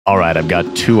All right, I've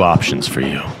got two options for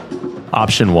you.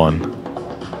 Option one,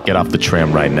 get off the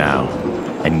tram right now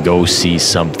and go see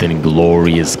something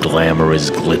glorious,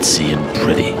 glamorous, glitzy, and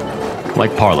pretty,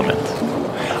 like Parliament.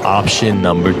 Option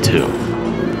number two,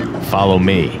 follow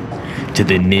me to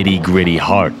the nitty-gritty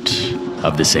heart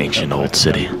of this ancient old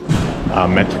city.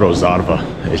 Metro Zarva,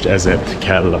 és ezért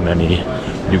kell menni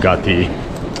nyugati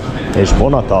és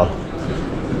vonattal,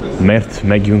 mert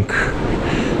megyünk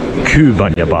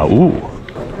Kőbányába.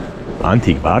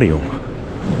 Antikvárium.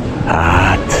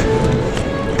 Hát,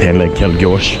 tényleg kell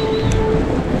gyors.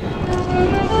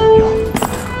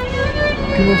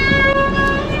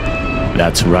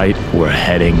 That's right, we're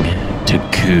heading to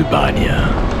Kőbánya,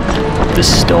 the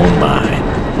stone mine.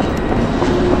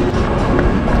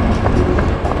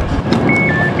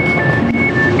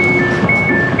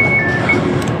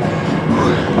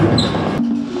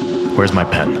 Where's my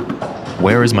pen?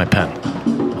 Where is my pen?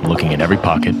 I'm looking in every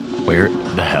pocket. Where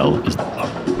the hell is the...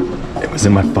 Oh, it was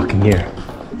in my fucking ear.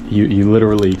 You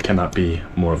literally cannot be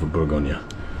more of a Bourgogne.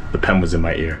 The pen was in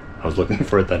my ear. I was looking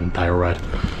for it that entire ride.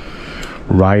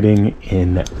 Riding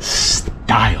in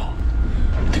style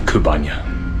to Kőbánya.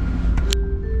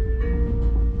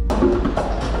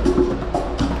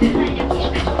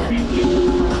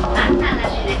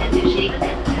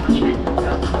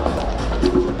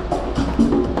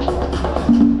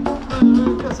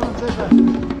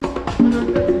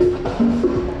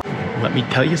 Let me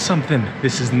tell you something.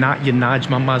 This is not your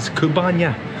Najmama's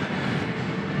Kőbánya.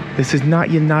 This is not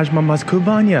your Najmama's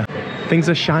Kőbánya. Things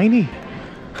are shiny.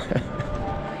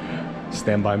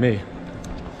 Stand by me.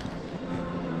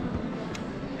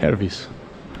 Hervis.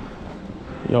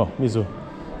 Yo, Mizu.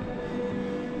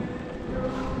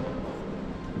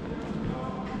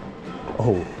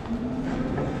 Oh.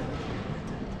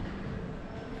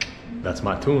 That's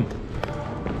my tune.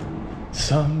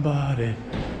 Somebody.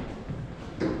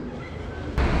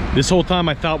 This whole time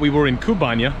I thought we were in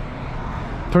Kőbánya.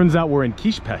 Turns out we're in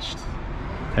Kispest.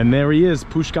 And there he is,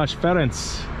 Puskás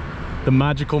Ferenc, the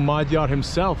magical Magyar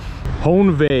himself.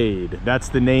 Honvéd, that's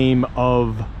the name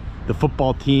of the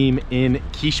football team in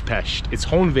Kispest. It's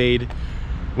Honvéd,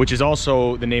 which is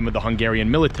also the name of the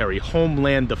Hungarian military.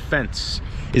 Homeland Defense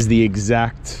is the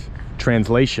exact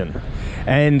translation.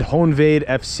 And Honvéd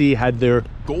FC had their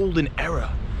golden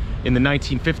era in the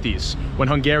 1950s, when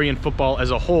Hungarian football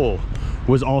as a whole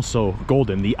was also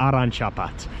golden. The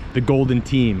Aranycsapat, the golden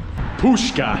team.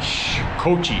 Puskás,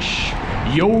 Kocsis,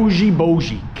 Józsi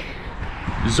Bozsik,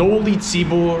 Zoli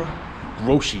Cibor,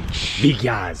 Rosic,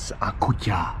 Vigyázz a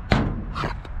kutya.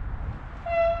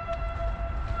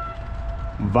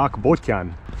 Vak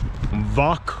Botyan,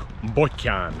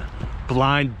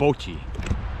 blind Bocsi.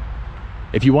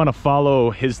 If you want to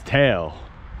follow his tale,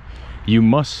 you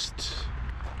must...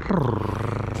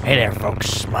 Hey there,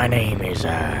 folks. My name is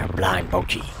Blind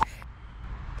Bocsi.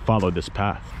 Follow this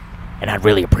path. And I'd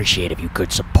really appreciate if you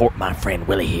could support my friend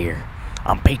Willie here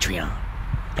on Patreon.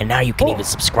 And now you can even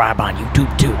subscribe on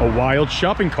YouTube too. A wild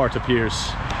shopping cart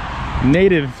appears,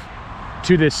 native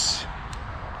to this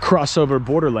crossover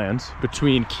borderlands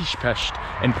between Kispest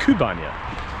and Kőbánya.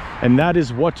 And that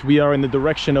is what we are in the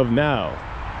direction of now.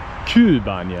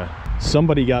 Kőbánya.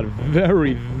 Somebody got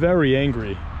very, very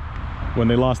angry when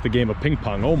they lost the game of ping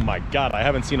pong. Oh my god, I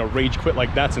haven't seen a rage quit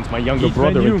like that since my younger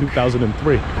brother in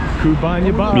 2003.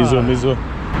 Kőbánya ba. Mizu.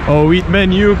 Oh, eat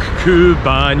menuk,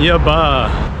 Kőbánya ba.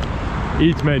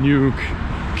 Eat menuk,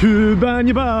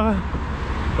 Kőbánya ba.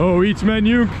 Oh, eat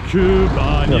menuk,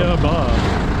 Kőbánya ba.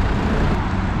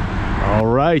 All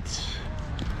right,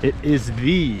 it is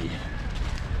the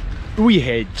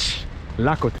Újhegy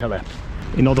lakótelep.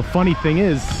 You know, the funny thing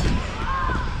is,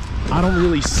 I don't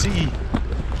really see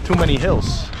too many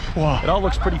hills. Wow. It all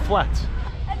looks pretty flat.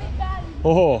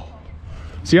 Oh,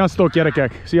 sziasztok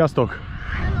gyerekek, sziasztok.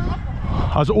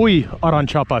 Az új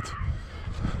aranycsapat.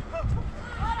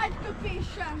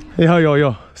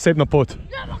 Jó, szép napot.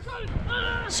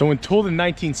 So until the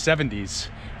 1970s,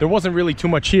 there wasn't really too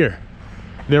much here.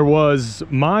 There was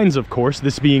mines, of course,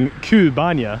 this being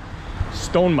Kőbánya,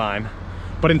 stone mine.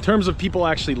 But in terms of people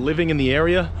actually living in the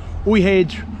area,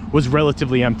 Újhegy was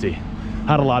relatively empty.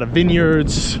 Had a lot of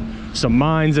vineyards, some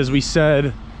mines, as we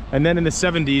said. And then in the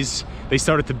 70s, they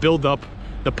started to build up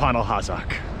the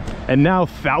Panelházak. And now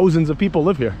thousands of people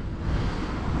live here.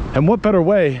 And what better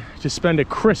way to spend a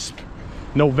crisp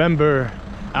November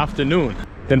afternoon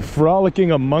than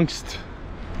frolicking amongst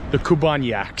the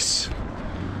Kőbányaiaks.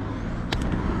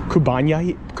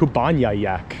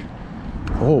 Kőbányaiak.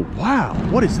 Oh, wow,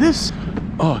 what is this?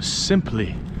 Oh,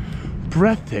 simply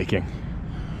breathtaking.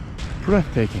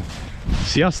 Breathtaking.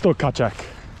 Sziasztok,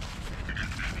 kacsák.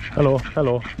 Hello.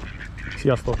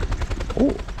 Sziasztok.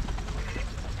 Oh.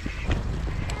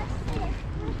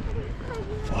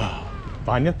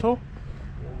 bányató?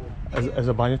 Ez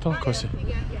a bányató? Köszi.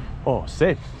 Ó,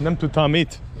 szép. Nem tudtam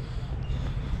mit.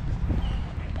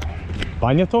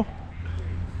 Bányató?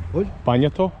 Hogy?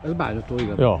 Bányató? Ez bányató,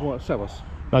 igen. Jó. Szevasz.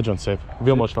 Nagyon szép.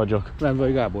 Vilmos vagyok.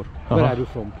 Rendvai Gábor. Where are you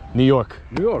from? New York.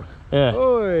 New York? Yeah.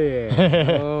 Oh,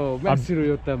 yeah. Oh, messziről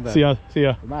jöttem be. Szia,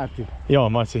 szia. Márti. Jó,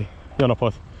 Marci. Jó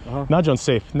napot. Aha. Nagyon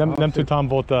szép. Nem szép. tudtam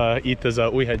volt itt az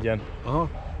Újhegyen. Aha.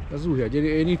 Ez Újhegy.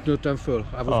 Én itt nőttem föl.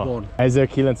 I was born.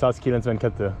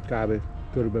 1992. Kb.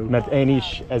 Körülbelül. Mert én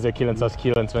is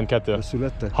 1992.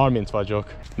 Születtek? 30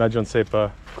 vagyok. Nagyon szép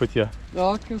a kutya.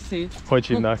 Ja, köszi. Hogy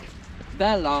hívnak?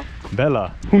 Bella.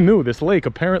 Bella. Who knew this lake?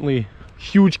 Apparently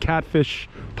huge catfish,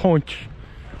 ponch,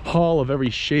 haul of every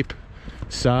shape,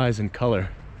 size, and color.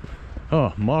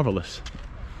 Oh, marvelous.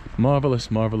 Marvelous,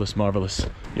 marvelous, marvelous.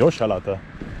 Jó salata.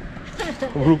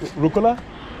 Rucola?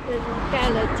 盖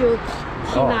了就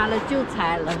提拿了就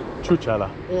采了， Chuchala.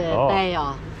 对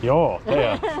呀， Jó,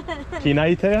 teja.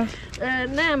 Kínai teja?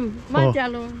 nem,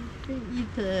 magyarul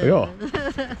itt. Jó.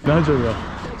 Nagyon jó.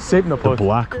 Szép napot. The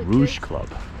Black Rouge Club.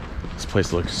 This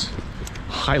place looks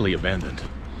highly abandoned,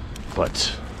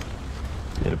 but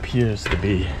it appears to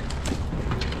be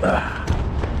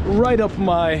right up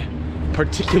my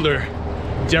particular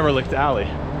derelict alley.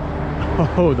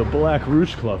 Oh, the Black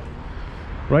Rouge Club.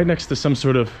 Right next to some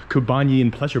sort of Kőbánya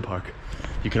pleasure park.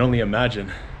 You can only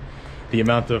imagine the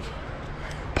amount of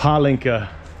palinka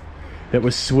that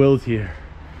was swilled here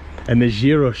and the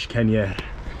gyros kenyer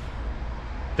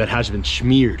that has been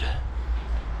smeared.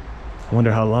 I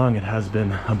wonder how long it has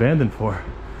been abandoned for.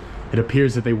 It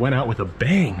appears that they went out with a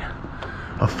bang.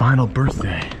 A final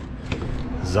birthday.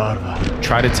 Zarva.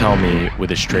 Try to tell me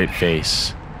with a straight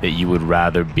face that you would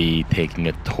rather be taking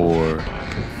a tour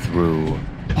through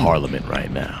Parliament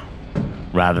right now,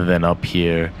 rather than up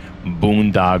here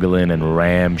boondoggling and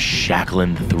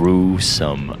ramshackling through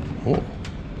some... Oh.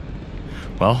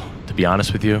 Well, to be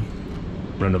honest with you,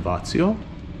 Renovatio?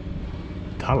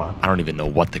 Talan. I don't even know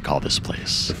what to call this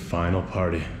place. The final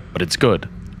party. But it's good.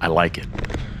 I like it.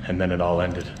 And then it all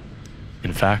ended.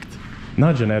 In fact,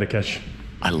 Not genetic.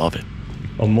 I love it.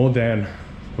 A modern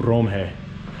Romhe.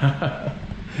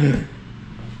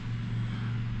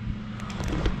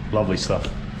 Lovely stuff.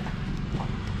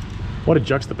 What a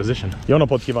juxtaposition. Jó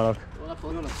napot kívánok!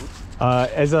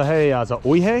 Ez a hely az a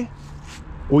Újhegy?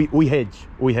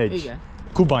 Újhegy. Igen.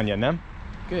 Kőbánya, nem?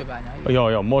 Kőbánya.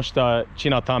 Jó, most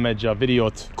csináltam egy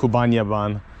videót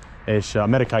Kőbányában, és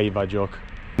amerikai vagyok.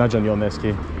 Nagyon jól néz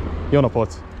ki. Jó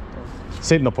napot!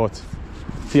 Szép napot!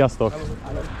 Sziasztok!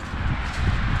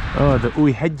 Oh, the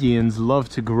Újhegyians love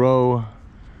to grow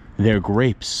their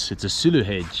grapes. It's a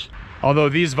szülőhegy.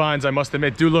 Although these vines, I must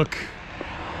admit, do look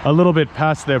a little bit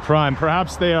past their prime.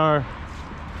 Perhaps they are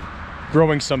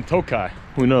growing some tokai.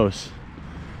 Who knows?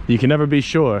 You can never be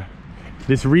sure.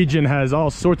 This region has all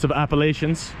sorts of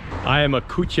appellations. I am a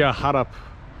kutya harap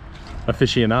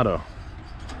aficionado.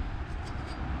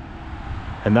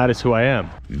 And that is who I am.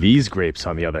 These grapes,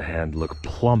 on the other hand, look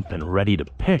plump and ready to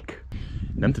pick.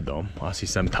 Nem tudom, azt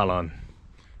hiszem talán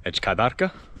egy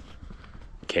kadarka?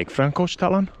 Kék frankos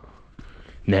talán?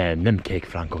 Nem kék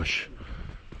frankos.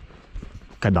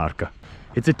 Kadarka.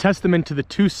 It's a testament to the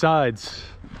two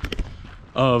sides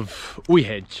of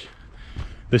Újhegy.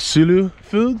 The Sulu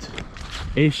food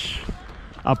és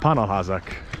a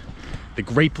panelházak. The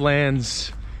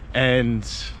grapelands and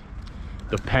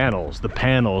the panels,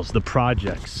 the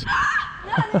projects.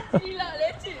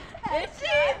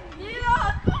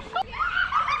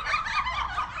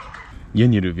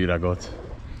 Gyönyörű virágot.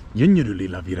 Gyönyörű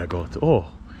lila virágot. Oh,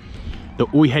 the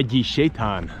Újhegyi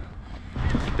sétán.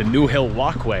 The New Hill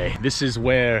Walkway. This is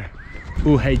where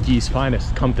Újhegyi's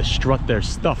finest come to strut their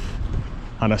stuff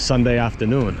on a Sunday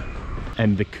afternoon.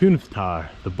 And the Könyvtár,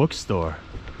 the bookstore,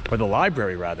 or the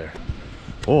library rather.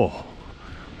 Oh,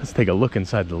 let's take a look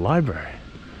inside the library.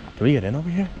 Can we get in over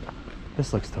here?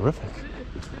 This looks terrific.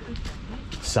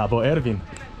 Sabo Ervin,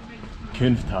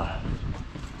 Könyvtár.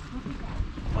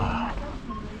 Wow.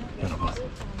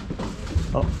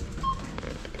 Oh,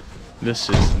 this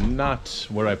is not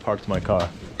where I parked my car.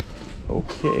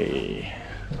 Okay.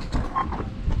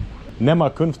 Nem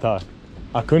a Könyvtár.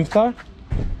 A Könyvtár?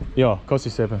 Jó, köszi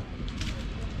szépen.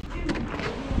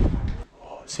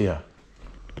 Oh, szia.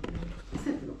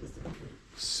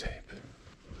 Szép.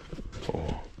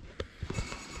 Oh.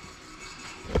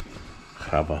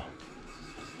 Hraba.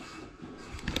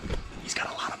 He's got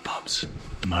a lot of pubs.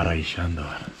 Marai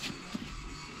Sándor.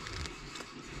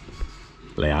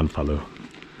 Leánfalu.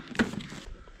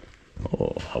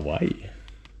 Oh, Hawaii.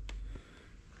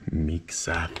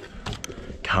 Mixat.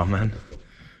 Kamen.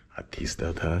 A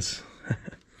tisztelthez.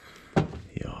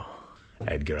 Jó.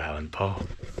 Edgar Allan Poe.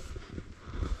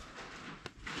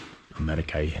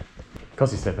 Amerikai.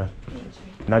 Köszi szépen.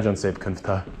 Nagyon szép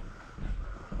könyvtár.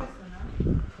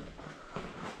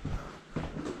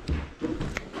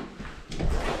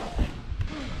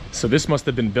 So this must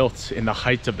have been built in the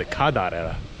height of the Kádár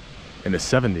era in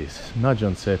the 70s.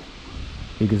 Nagyon szép.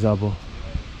 Igazából.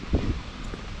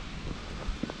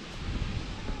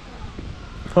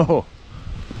 Oh,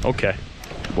 okay.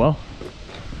 Well,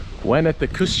 when at the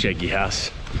községi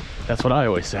house. That's what I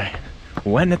always say.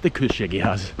 When at the községi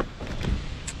house.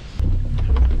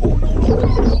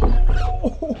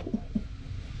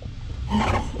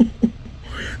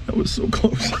 That was so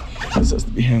close. This has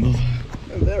to be handled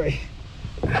very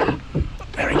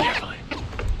carefully.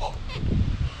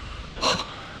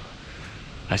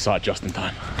 I saw it just in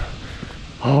time.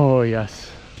 Oh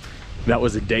yes, that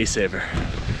was a day saver.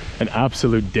 An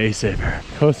absolute day saver.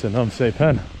 Köszönöm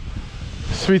szépen.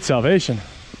 Sweet salvation.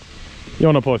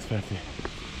 Jó napot, Fefi.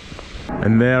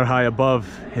 And there high above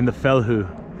in the felhő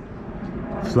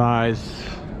flies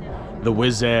the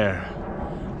Wizz Air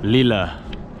lila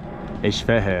és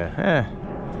fehér.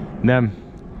 Nem.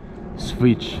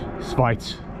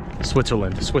 Schweiz.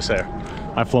 Switzerland. Swiss Air.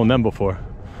 I've flown them before.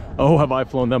 Oh, have I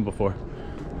flown them before?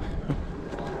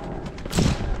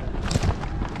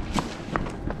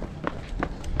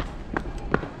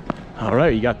 All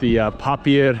right, you got the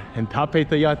Papír and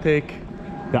Tapéta játék,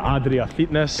 the Adria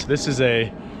Fitness. This is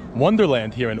a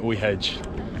wonderland here in Újhegy.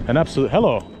 An absolute,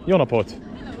 hello, jó napot.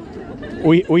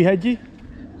 Újhegyi?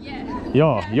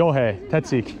 Yeah. Jó hely,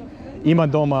 tetszik.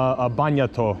 Imádom a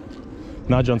bányától.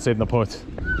 Nagyon szép napot.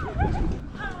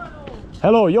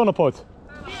 Hello, jó napot.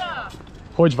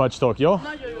 Hogy vagytok, jó?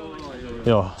 Nagyon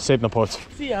jó. Jó, szép napot.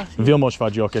 Szia. Vilmos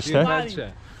vagyok, és te?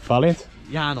 Bence. Bálint?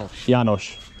 János.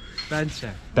 János.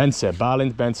 Bence. Bence,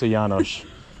 Bálint, Bence, János.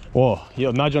 Ó, jó,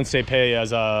 nagyon szép hely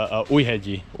ez a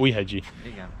Újhegyi. Igen.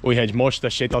 Újhegy, most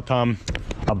sétáltam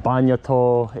a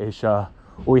bányától és a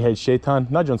Újhegy sétán.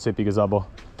 Nagyon szép igazából.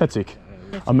 Tetszik?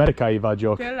 Amerikai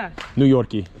vagyok. Tényleg? New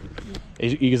Yorki.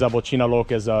 És igazából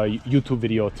csinálok ez a YouTube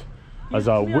videót. Az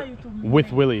a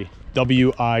With Willie.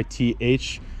 W-I-T-H-W-I-L-L-I-E.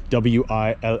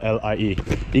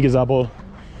 Igazából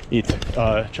itt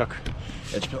csak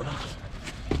egy pillanat.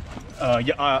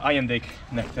 Ajándék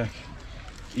nektek.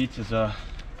 Itt ez a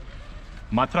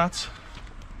matrac.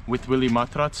 With Willie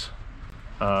matrac.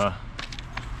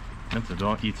 Nem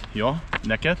tudom, itt. Jó,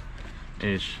 neked.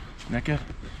 És neked.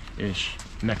 És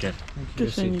neked.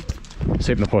 Köszönjük.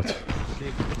 Szép napot.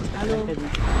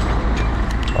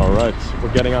 All right,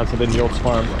 we're getting onto the Nils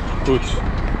Farm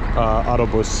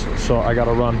autobus, so I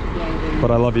gotta run, but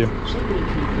I love you.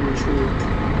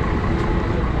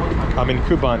 I'm in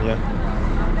Kőbánya.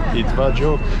 Itt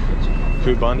vagyok,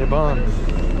 Kőbányában,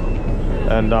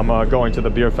 and I'm going to the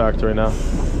beer factory now.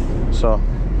 So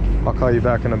I'll call you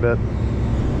back in a bit.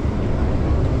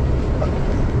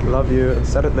 Love you.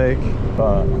 Szeretnék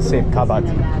szép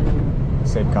kabát.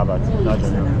 Szép kabát.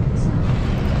 Nagyon jó.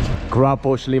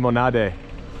 Grappos limonade.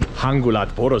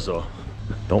 Hangulat borozó.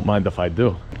 Don't mind if I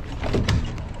do.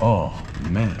 Oh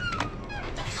man.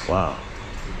 Wow.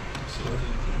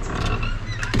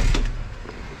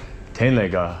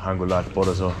 Tényleg a hangulat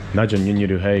borozó. Nagyon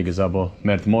gyönyörű hely igazából,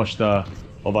 mert most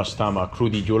olvastam a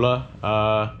Krudi Gyula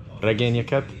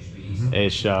regényeket,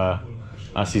 és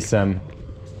azt hiszem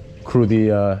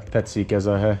Krudi tetszik ez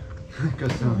a hely.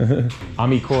 Köszönöm.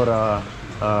 Amikor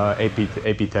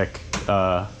építek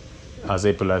az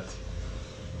épület,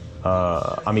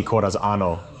 amikor az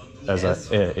ANO, ez a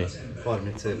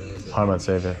 30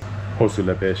 éve. Hosszú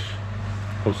lépés.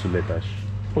 Hosszú lépés.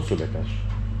 Hosszú lépés.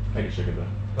 Egészségedre.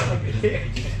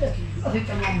 Azt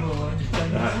hittem angol vagy.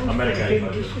 Amerikai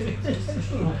vagy.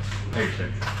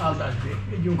 Egészség. Áldásbék.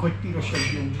 Ígyunk, hogy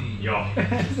pirosodjunk. Ja.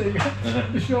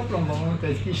 És Sopronban volt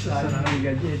egy kislány, még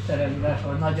egy étteremben,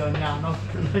 a nagyanyjának.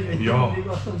 Ja.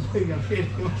 Mindig azt mondta, igen,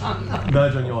 férfi vannak.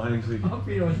 Nagyon jól hangzik. A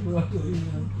pirosból.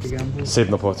 Igen. Szép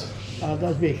napot.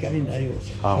 Áldásbéke, minden jót.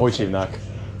 Hogy hívnák?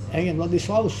 Engem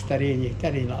Vladislaus Terényi,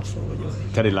 Terény László vagyok.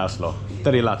 Teri László.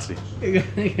 Teri Láci.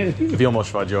 Igen.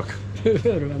 Vilmos vagyok.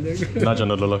 Örvendök. Nagyon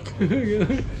örülök.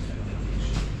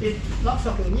 Itt laksz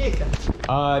a környéken?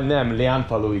 Nem,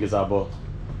 Leánfalu igazából.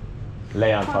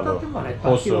 Leánfalu. Hát van egy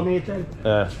pár kilométer.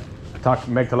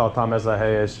 Megtaláltam ez a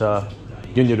hely, és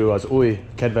gyönyörű az új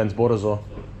kedvenc borozó.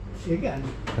 Igen?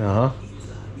 Aha.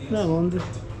 Nem mondd.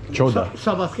 Csoda.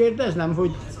 Szabad kérdeznem,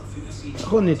 hogy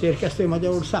honnét érkeztél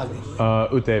Magyarországra?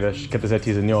 5 éves,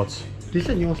 2018.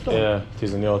 18-tól?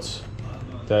 18.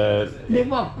 De... Még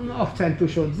van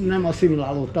akcentusod, nem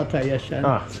asszimilálódtál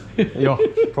teljesen. Jó,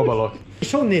 próbálok.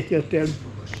 És honnét jöttél?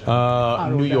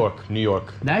 New York, New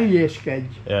York. Ne hülyéskedj!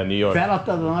 Yeah, New York.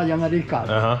 Feladtad a Nagy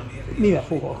Amerikát? Mivel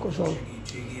foglalkozol?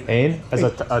 Én? Ez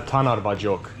a tanár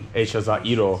vagyok, és ez a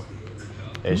író,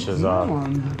 és ez a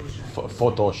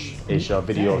fotós, és a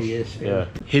videós. Yeah.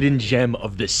 Hidden gem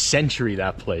of the century,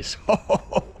 that place.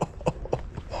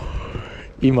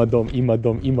 Imádom,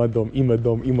 imádom, imádom,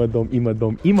 imádom, imádom,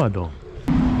 imádom, imádom.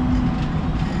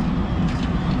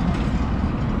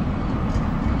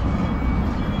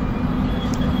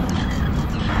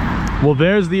 Well,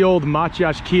 there's the old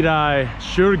Matyás Király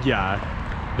Sörgyár,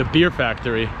 the beer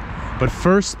factory. But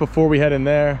first, before we head in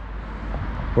there,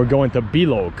 we're going to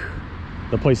Bilog,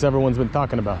 the place everyone's been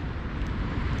talking about.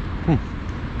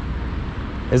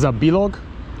 Is that Bilog?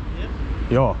 Yeah.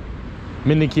 Jó.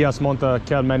 Mindenki azt mondta,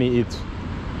 kell menni itt.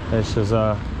 És ez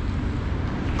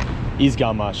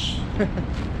izgalmas.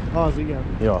 Az igen.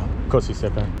 Jó, köszi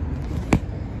szépen.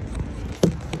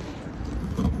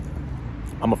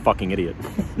 I'm a fucking idiot.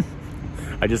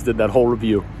 I just did that whole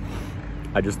review.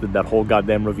 I just did that whole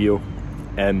goddamn review,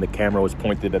 and the camera was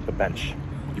pointed at the bench.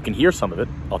 You can hear some of it.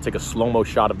 I'll take a slow-mo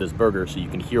shot of this burger so you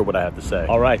can hear what I have to say.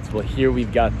 All right, well here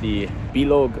we've got the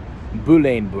Bilog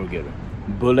Bulain burger.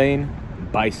 Bulain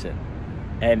bison.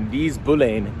 And these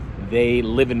Bulain, they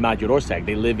live in Magyarország.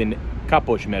 They live in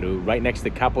Kaposmeru, right next to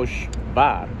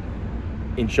Kaposvár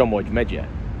in Somogy megye.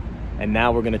 And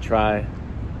now we're gonna try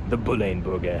the Bulain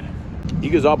burger.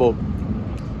 Igazából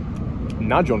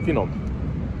nagyon finom.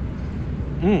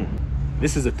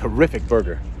 This is a terrific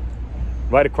burger.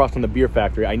 Right across from the beer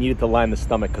factory. I needed to line the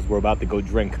stomach because we're about to go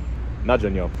drink.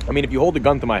 Nagyon jó. I mean, if you hold a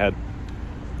gun to my head,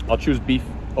 I'll choose beef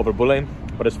over Bulain.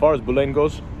 But as far as Bulain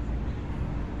goes,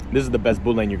 this is the best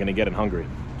Bulain you're gonna get in Hungary.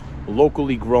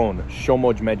 Locally grown,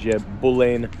 Somogy megye,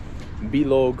 Bulain,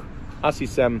 Bilog, azt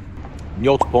hiszem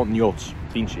 8.8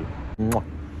 Tinci.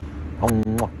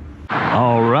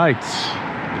 All right,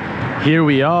 here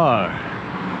we are.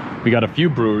 We got a few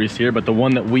breweries here, but the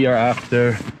one that we are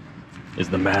after is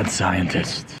the Mad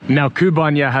Scientist. Now,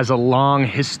 Kőbánya has a long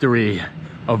history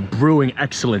of brewing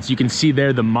excellence. You can see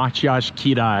there the Matyás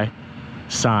Király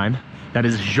sign. That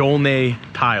is Zsolnay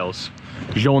tiles.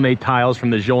 Zsolnay tiles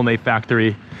from the Zsolnay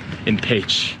factory in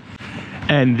Pécs.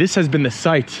 And this has been the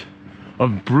site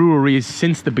of breweries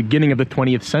since the beginning of the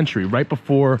 20th century. Right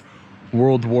before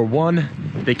World War I,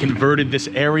 they converted this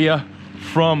area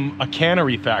from a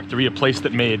cannery factory, a place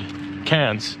that made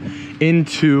cans,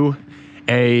 into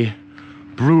a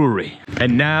brewery.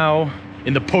 And now,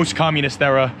 in the post-communist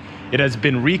era, it has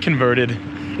been reconverted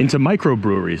into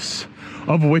microbreweries,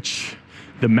 of which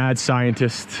the Mad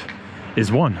Scientist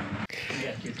is one.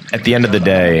 At the end of the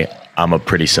day, I'm a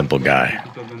pretty simple guy.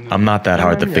 I'm not that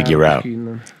hard to figure out.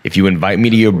 If you invite me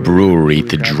to your brewery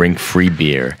to drink free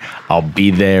beer, I'll be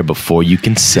there before you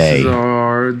can say... This is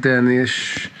our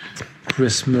Danish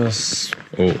Christmas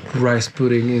rice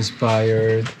pudding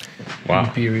inspired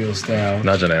imperial stout.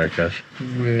 Nagyon érdekes.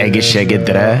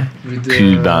 Egészségedre,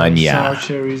 Kőbánya. Sour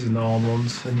cherries and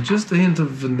almonds and just a hint of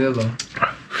vanilla.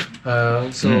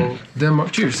 Denmark,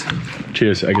 cheers.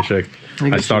 Cheers, egészség.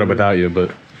 I started without you,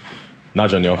 but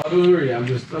nagyon jó. Don't worry, I'm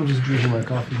just drinking my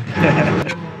coffee.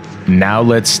 Now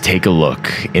let's take a look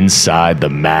inside the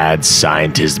Mad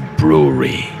Scientist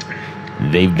Brewery.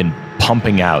 They've been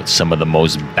pumping out some of the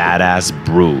most badass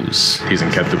brews.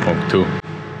 12.2.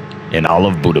 In all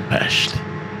of Budapest.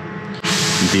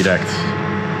 Direkt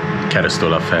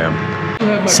keresztül a fejem.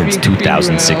 Since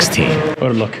 2016.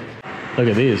 Oh, look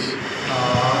at these.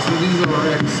 So these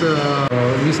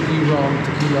are whiskey, rum,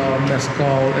 tequila,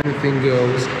 mezcal, anything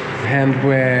goes. Hand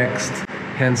waxed,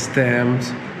 hand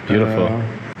stamped. Beautiful.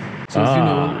 So you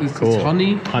know, it's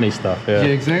honey. Honey stuff, yeah.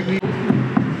 Yeah, exactly.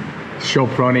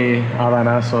 Soproni,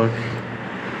 aranások,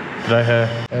 drehe.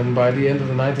 And by the end of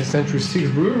the 19th century,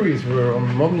 6 breweries were on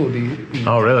Maglódi.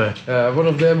 Oh, really? One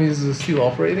of them is still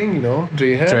operating, you know,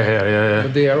 Drehe. Drehe, yeah.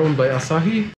 But they are owned by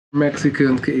Asahi.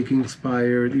 Mexican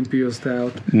cake-inspired imperial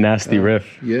stout. Nasty riff.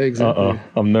 Yeah, exactly. Uh-oh,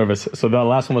 I'm nervous. So that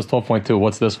last one was 12.2.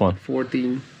 What's this one?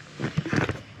 14.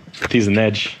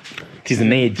 11.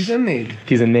 11.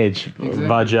 11.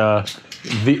 Vagy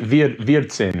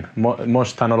Vircin.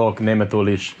 Most tanulok németül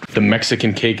is. The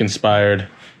Mexican cake-inspired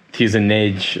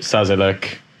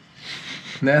 14%.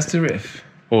 Nasty riff.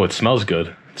 Oh, it smells good.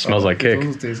 It smells like cake. It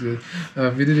also tastes good.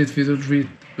 We did it with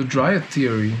a dry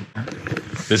theory.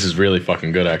 This is really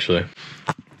fucking good, actually.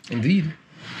 Indeed.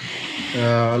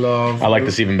 I like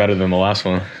this even better than the last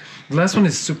one. The last one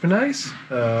is super nice.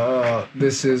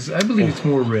 This is, I believe it's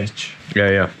more rich.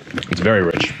 Yeah. It's very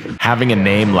rich. Having a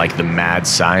name like the Mad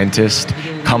Scientist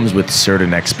comes with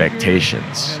certain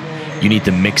expectations. You need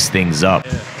to mix things up,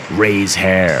 raise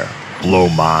hair, blow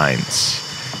minds.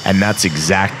 And that's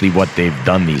exactly what they've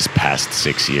done these past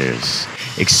 6 years,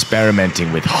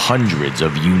 experimenting with hundreds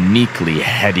of uniquely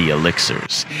heady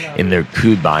elixirs in their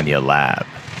Kőbánya lab.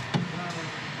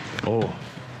 Oh.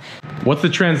 What's the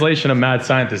translation of mad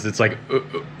scientist? It's like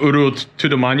aroud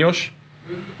tudományos?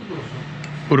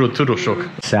 Aroud tudósok.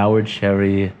 Sour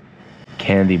cherry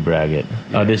candy braggot.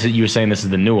 Oh, this is, you were saying this is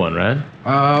the new one, right?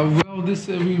 Well, this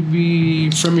we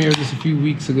premiered this a few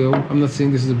weeks ago. I'm not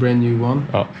saying this is a brand new one.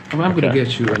 Oh, I'm gonna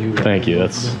get you a new one. Thank you.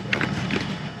 That's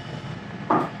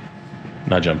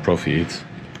Nagyon profit.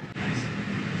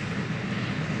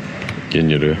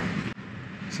 Gyönyörű.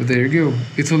 So there you go.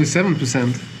 It's only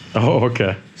 7%. Oh,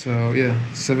 okay. So yeah,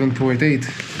 7.8.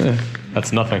 Yeah,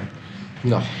 that's nothing.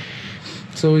 No.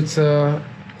 So it's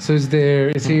there.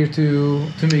 It's here to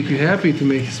make you happy, to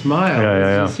make you smile.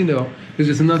 Yeah. It's just, it's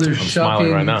just another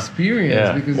shocking right now.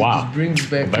 experience because it just brings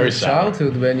back Very your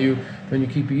childhood when you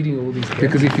keep eating all these.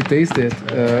 Because if you taste it,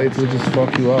 it will just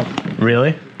fuck you up.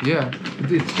 Really? Yeah,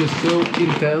 it's just so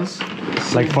intense.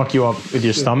 Like fuck you up with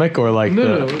your stomach or like?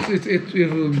 No.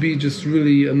 It will be just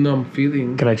really a numb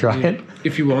feeling. Can I try it?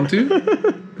 If you want to,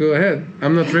 go ahead.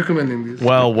 I'm not recommending this.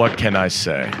 Well, what can I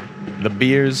say? The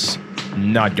beers,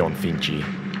 nagyon finchi.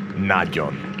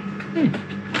 Nagyon.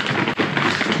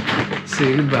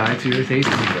 Say goodbye to your taste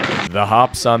buds. The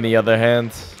hops, on the other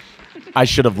hand, I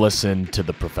should have listened to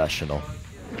the professional.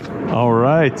 All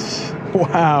right.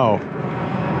 Wow.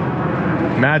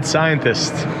 Mad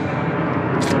scientist.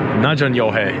 Nagyon jó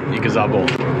hely, igazából.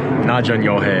 Nagyon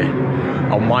jó hely.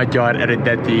 A magyar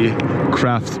eredeti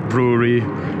craft brewery.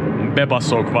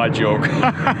 Bebaszok vagyok.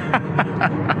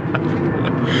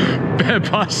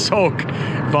 Bebaszok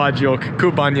vagyok.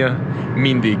 Kőbánya.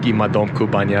 Mindig imádom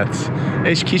Kőbányát.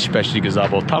 És Kispest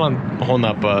igazából. Talán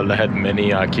holnap lehet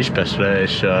menni a Kispestre,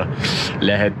 és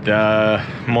lehet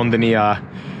mondani a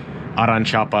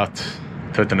aranycsapat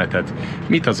történetet.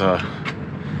 Mit az a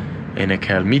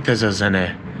énekel? Mit ez a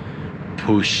zene?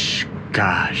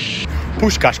 Puskás.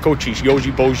 Puskás Kocsis,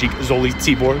 Józsi Bózsik, Zoli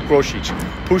Cibor, Grosic.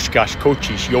 Puskás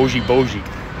Kocsis, Józsi Bózsik,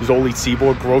 Zoli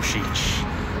Cibor, Grosic.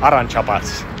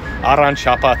 Aranycsapat.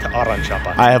 Aranycsapat,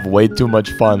 aranycsapat. I have way too much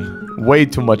fun. Way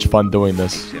too much fun doing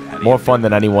this. More fun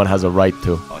than anyone has a right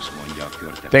to.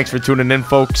 Thanks for tuning in,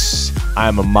 folks. I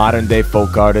am a modern day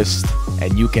folk artist,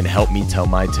 and you can help me tell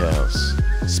my tales.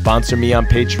 Sponsor me on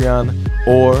Patreon,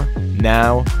 or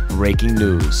now, breaking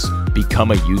news,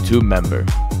 become a YouTube member.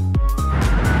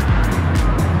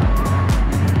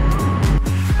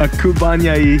 A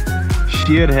kőbányai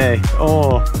sírhely.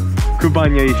 Oh,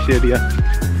 kőbányai sírja.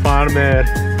 Farmer,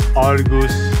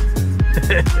 Argus,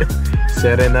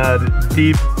 Serenad,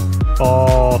 Deep.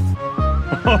 Oh.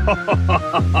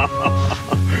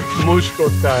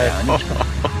 Muskotáj.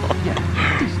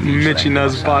 Mit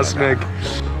csinálsz, basz meg?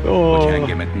 Oh.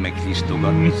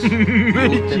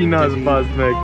 Mit csinálsz, basz meg?